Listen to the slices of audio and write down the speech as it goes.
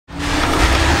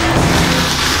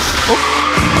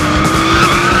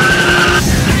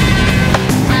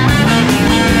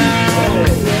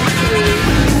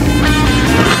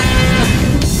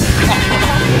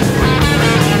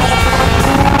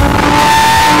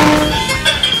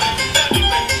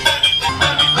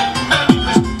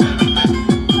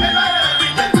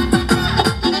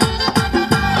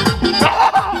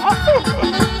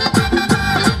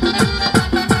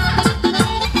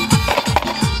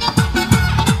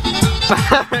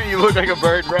look like a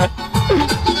bird, bro.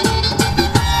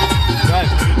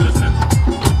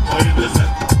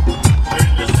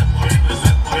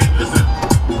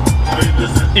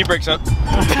 He breaks up. Is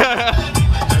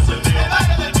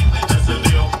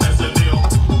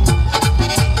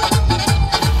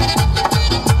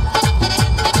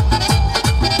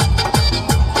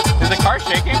the car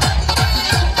shaking?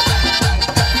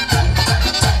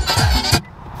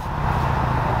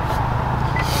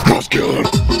 Let's kill him.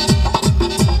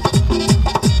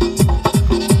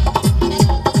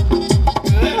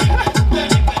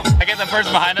 I get the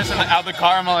person behind us and out of the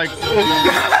car, I'm like...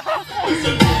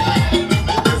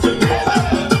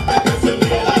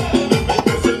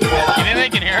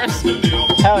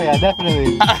 Hell yeah,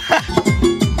 definitely.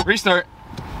 Restart.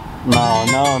 No.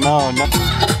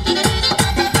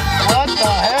 What the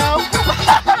hell?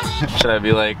 Should I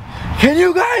be like, can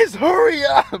you guys hurry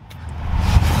up?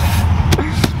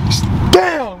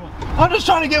 Damn! I'm just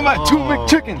trying to get my 2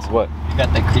 McChickens. What? You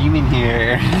got the cream in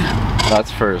here.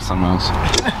 That's for someone else.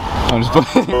 I'm just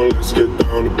playing. Let's get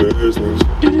down to business.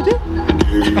 Look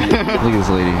at this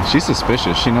lady. She's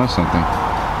suspicious. She knows something.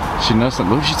 She knows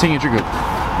something. Look, she's taking a drink of...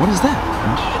 What is that?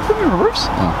 Did she put it in reverse?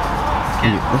 Oh.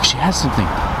 Look, she has something.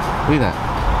 Look at that.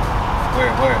 Where?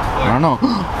 I don't know.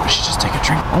 She just take a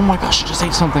drink. Oh my gosh, she just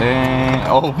ate something. And,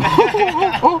 oh.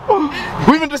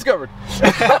 We've been discovered.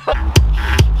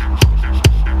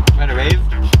 Better wave?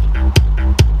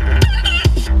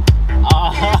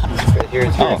 Here,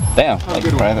 oh, damn.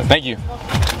 Thank you.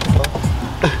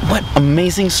 What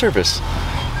amazing service.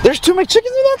 There's 2 McChickens in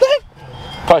that thing?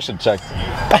 Probably should have checked.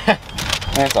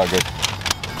 That's all good.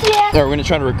 Yeah. We're gonna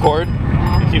try to record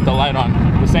and keep the light on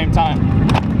at the same time.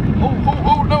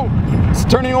 Oh no! It's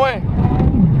turning away.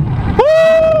 Woo!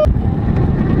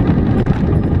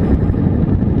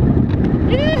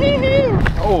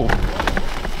 Oh.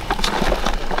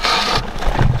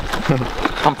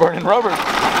 I'm burning rubber.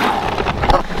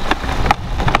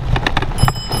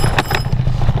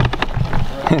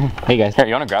 Hey guys. Here,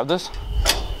 you wanna grab this?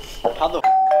 How the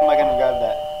am I gonna grab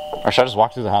that? Or should I just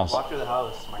walk through the house? Walk through the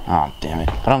house. Oh, damn it.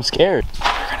 But I'm scared.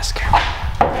 You're gonna scare me.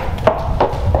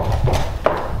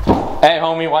 Hey,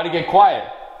 homie, why'd you get quiet?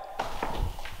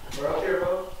 We're up here,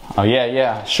 bro. Oh,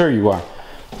 yeah. Sure you are.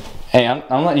 Hey, I'm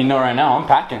letting you know right now, I'm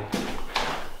packing.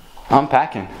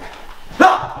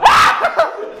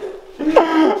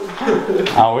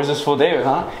 Oh, where's this fool David,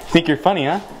 huh? Think you're funny,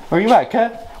 huh? Where you at,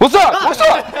 cat? What's up? You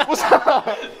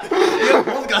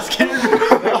both got scared.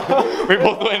 We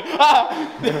both went,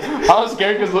 I was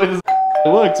scared because the way this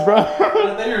looks, bro. I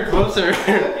thought you were closer.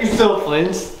 You still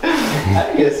flinched.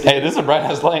 Hey, this is a bright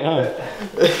ass light, huh?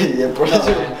 Yeah, bro. I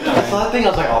saw that thing, I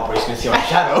was like, oh, bro, he's gonna see my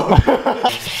shadow.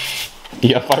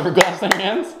 You have fiberglass in your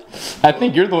hands? I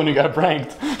think you're the one who got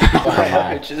pranked.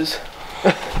 Bitches.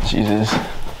 Jesus.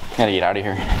 Gotta get out of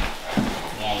here.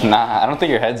 Nah, I don't think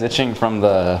your head's itching from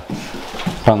the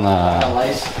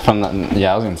lice?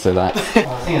 Yeah, I was gonna say that. Oh,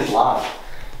 this thing is locked.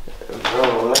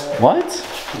 Bro, What?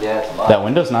 Yeah, it's locked. That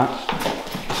window's not.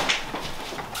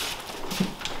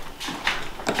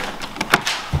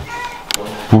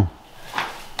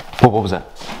 What was that?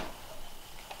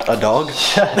 A dog?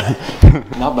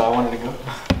 No, but I wanted to go.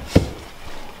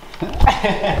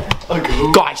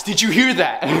 Guys, did you hear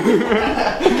that?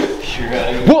 Sure.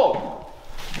 Whoa!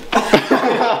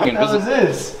 What was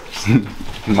this?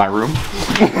 My room.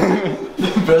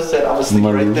 Bro said I was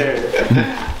sleeping right there.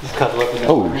 Just cut looking at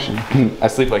Oh shit. I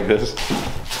sleep like this.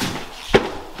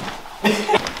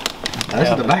 That's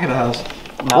at the back of the house.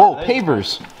 Whoa,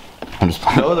 pavers. I'm just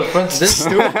playing. No, the front's this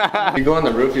stupid. You go on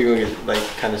the roof, you're gonna get like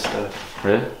kind of stuff.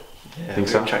 Really? Yeah, Think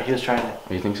so? He was trying it.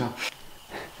 Oh, you think so?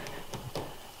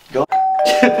 Go.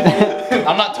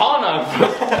 I'm not tall enough.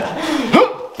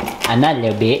 I'm not a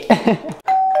little bit.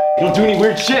 You don't do any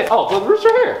weird shit. Oh, the roof's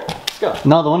right here. Let's go.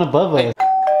 No, the one above us.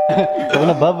 The one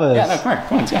above us. Yeah, no, come on,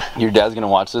 let's go. Your dad's gonna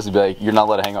watch this and be like, you're not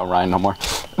allowed to hang out with Ryan no more.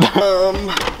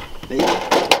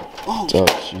 Oh,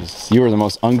 jeez. You are the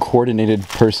most uncoordinated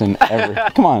person ever.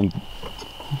 Come on.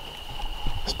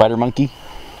 Spider monkey.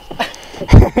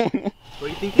 What do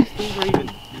you think these things are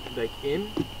even like in?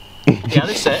 The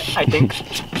other set, I think.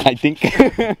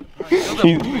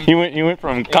 he went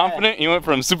from confident, he went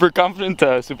from super confident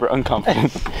to super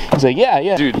unconfident. He's like,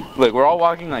 yeah. Dude, look, we're all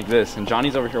walking like this, and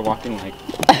Johnny's over here walking like.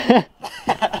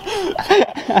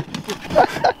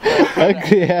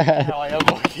 Okay, yeah. How I am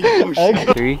walking. Okay.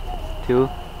 3, 2,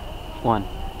 1.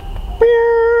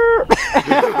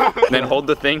 Then hold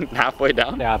the thing halfway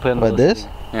down. Yeah, I put it on What, this?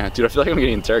 Yeah, dude, I feel like I'm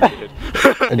getting interrogated.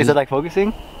 Is it like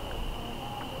focusing?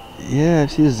 Yeah,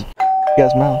 she's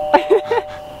guy's mouth.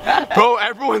 Bro,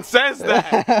 everyone says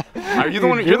that. Are you the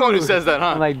one? You're the one who says that, huh?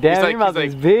 I'm like, damn, your mouth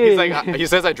is He's big. like, he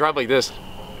says I drive like this.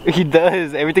 He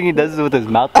does. Everything he does is with his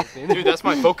mouth. Dude, that's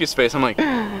my focus face. I'm like,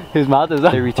 His mouth is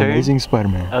the return Amazing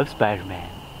Spider-Man. of Spider-Man.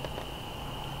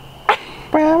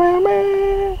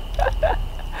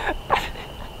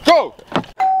 go!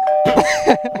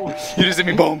 You just hit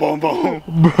me, boom, boom, boom.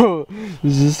 Bro,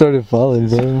 this just started falling,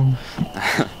 bro. I'm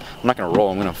not gonna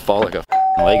roll. I'm gonna fall like a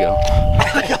Lego.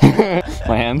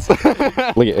 My hands. Look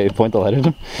at it. Point the light at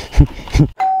him.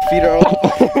 Feet are all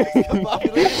Look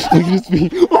at his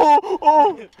feet.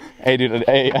 Oh. Hey, dude.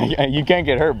 Hey, you can't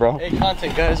get hurt, bro. Hey,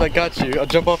 content guys, I got you. I'll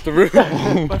jump off the roof.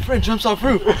 My friend jumps off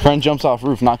roof. Friend jumps off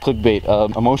roof, not clickbait.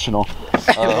 Emotional.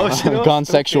 Emotional? Gone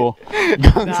sexual.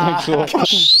 Gone sexual.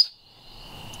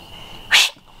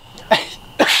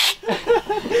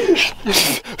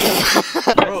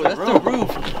 Bro, that's the roof.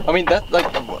 I mean, that's like...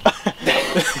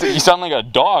 You sound like a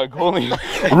dog. Holy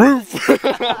roof.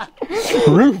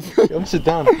 Roof. Come sit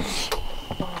down.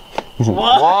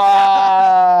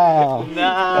 Wow.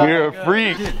 Nah. You're a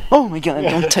freak. Oh my god,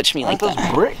 don't touch me like Those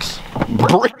that. bricks.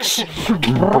 Bricks.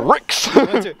 Bricks.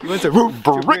 You went to roof.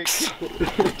 Bricks.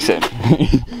 Said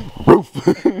roof.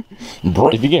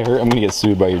 If you get hurt, I'm gonna get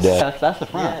sued by your dad. That's the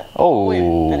front. Oh.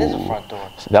 That is a front door.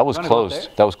 That was You wanna go up closed. there?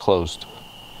 That was closed.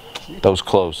 That was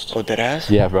closed. Oh, that ass?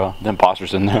 Yeah, bro. The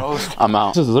imposter's in there. Closed. I'm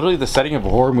out. This is literally the setting of a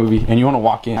horror movie, and you want to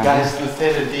walk in. Guys, let's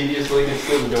say the devious way to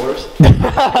steal the doors.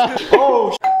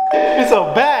 Oh, it's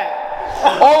a bat.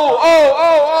 Oh!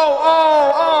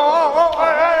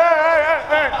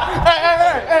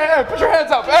 Hey! Put your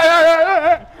hands up!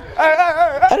 Hey!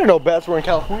 I didn't know bats were in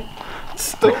California.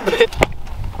 Stupid.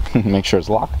 Make sure it's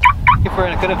locked.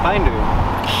 I couldn't find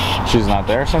her. She's not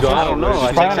there. So I don't know.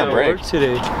 She's probably on a break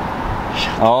today.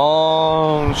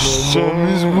 Oh shit!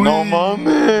 No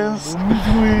mames.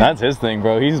 That's his thing,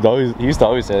 bro. He used to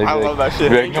always say. I love that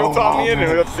shit. Like, no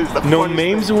No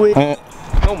names away. Look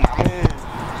No man.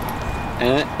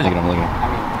 at him. Look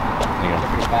at him.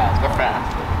 Pretty fast. They're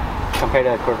fast. Compared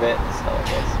to a Corvette and stuff like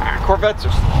this. Corvettes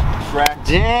are tracked.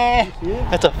 Yeah.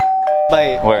 That's a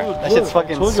bite. Where? That shit's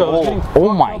fucking swole.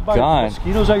 Oh my god!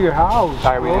 Mosquitoes at your house.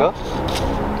 Alright, we go.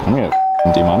 I'm gonna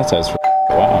demonetize for.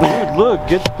 Wow. Dude, look,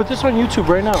 put this on YouTube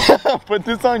right now. Put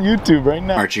this on YouTube right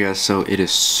now. Alright you guys, so it is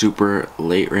super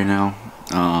late right now.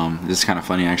 This is kind of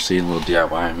funny actually, a little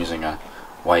DIY. I'm using a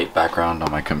white background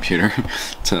on my computer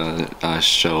to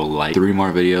show like 3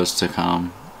 more videos to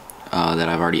come that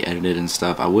I've already edited and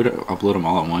stuff. I would upload them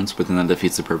all at once, but then that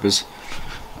defeats the purpose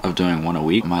of doing 1 a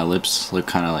week. My lips look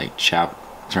kind of like chapped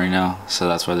right now, so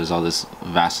that's why there's all this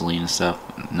Vaseline and stuff,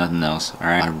 nothing else.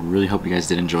 Alright, I really hope you guys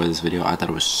did enjoy this video. I thought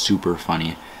it was super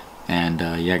funny, and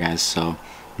yeah guys, so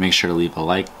make sure to leave a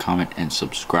like, comment, and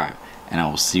subscribe, and I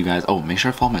will see you guys. Oh, make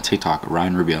sure to follow my TikTok,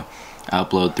 Ryan Rubio. I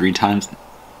upload 3 times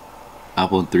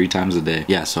a day.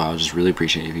 Yeah, so I would just really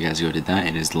appreciate it if you guys go did that.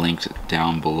 It is linked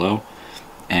down below,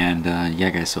 and yeah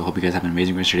guys, so hope you guys have an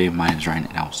amazing rest of your day. My name is Ryan,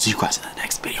 and I will see you guys in the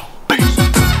next video.